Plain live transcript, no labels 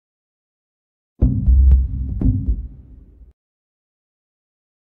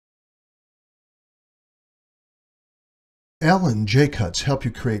L and J cuts help you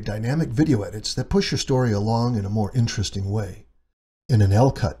create dynamic video edits that push your story along in a more interesting way. In an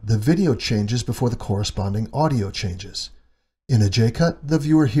L cut, the video changes before the corresponding audio changes. In a J cut, the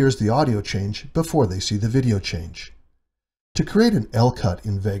viewer hears the audio change before they see the video change. To create an L cut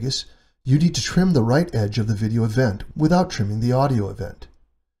in Vegas, you need to trim the right edge of the video event without trimming the audio event.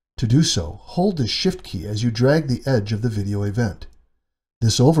 To do so, hold the Shift key as you drag the edge of the video event.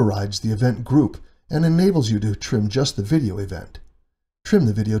 This overrides the event group and enables you to trim just the video event. Trim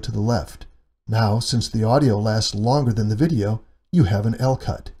the video to the left. Now, since the audio lasts longer than the video, you have an L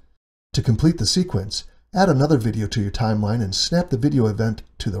cut. To complete the sequence, add another video to your timeline and snap the video event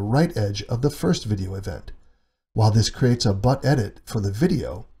to the right edge of the first video event. While this creates a but edit for the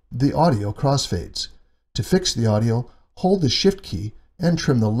video, the audio crossfades. To fix the audio, hold the Shift key and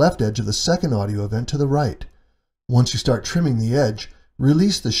trim the left edge of the second audio event to the right. Once you start trimming the edge,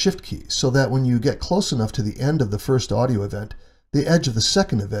 release the Shift key so that when you get close enough to the end of the first audio event, the edge of the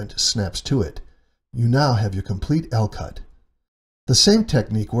second event snaps to it. You now have your complete L cut. The same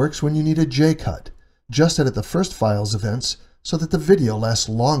technique works when you need a J cut. Just edit the first file's events so that the video lasts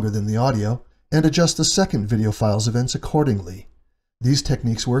longer than the audio, and adjust the second video file's events accordingly. These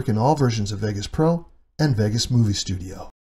techniques work in all versions of Vegas Pro and Vegas Movie Studio.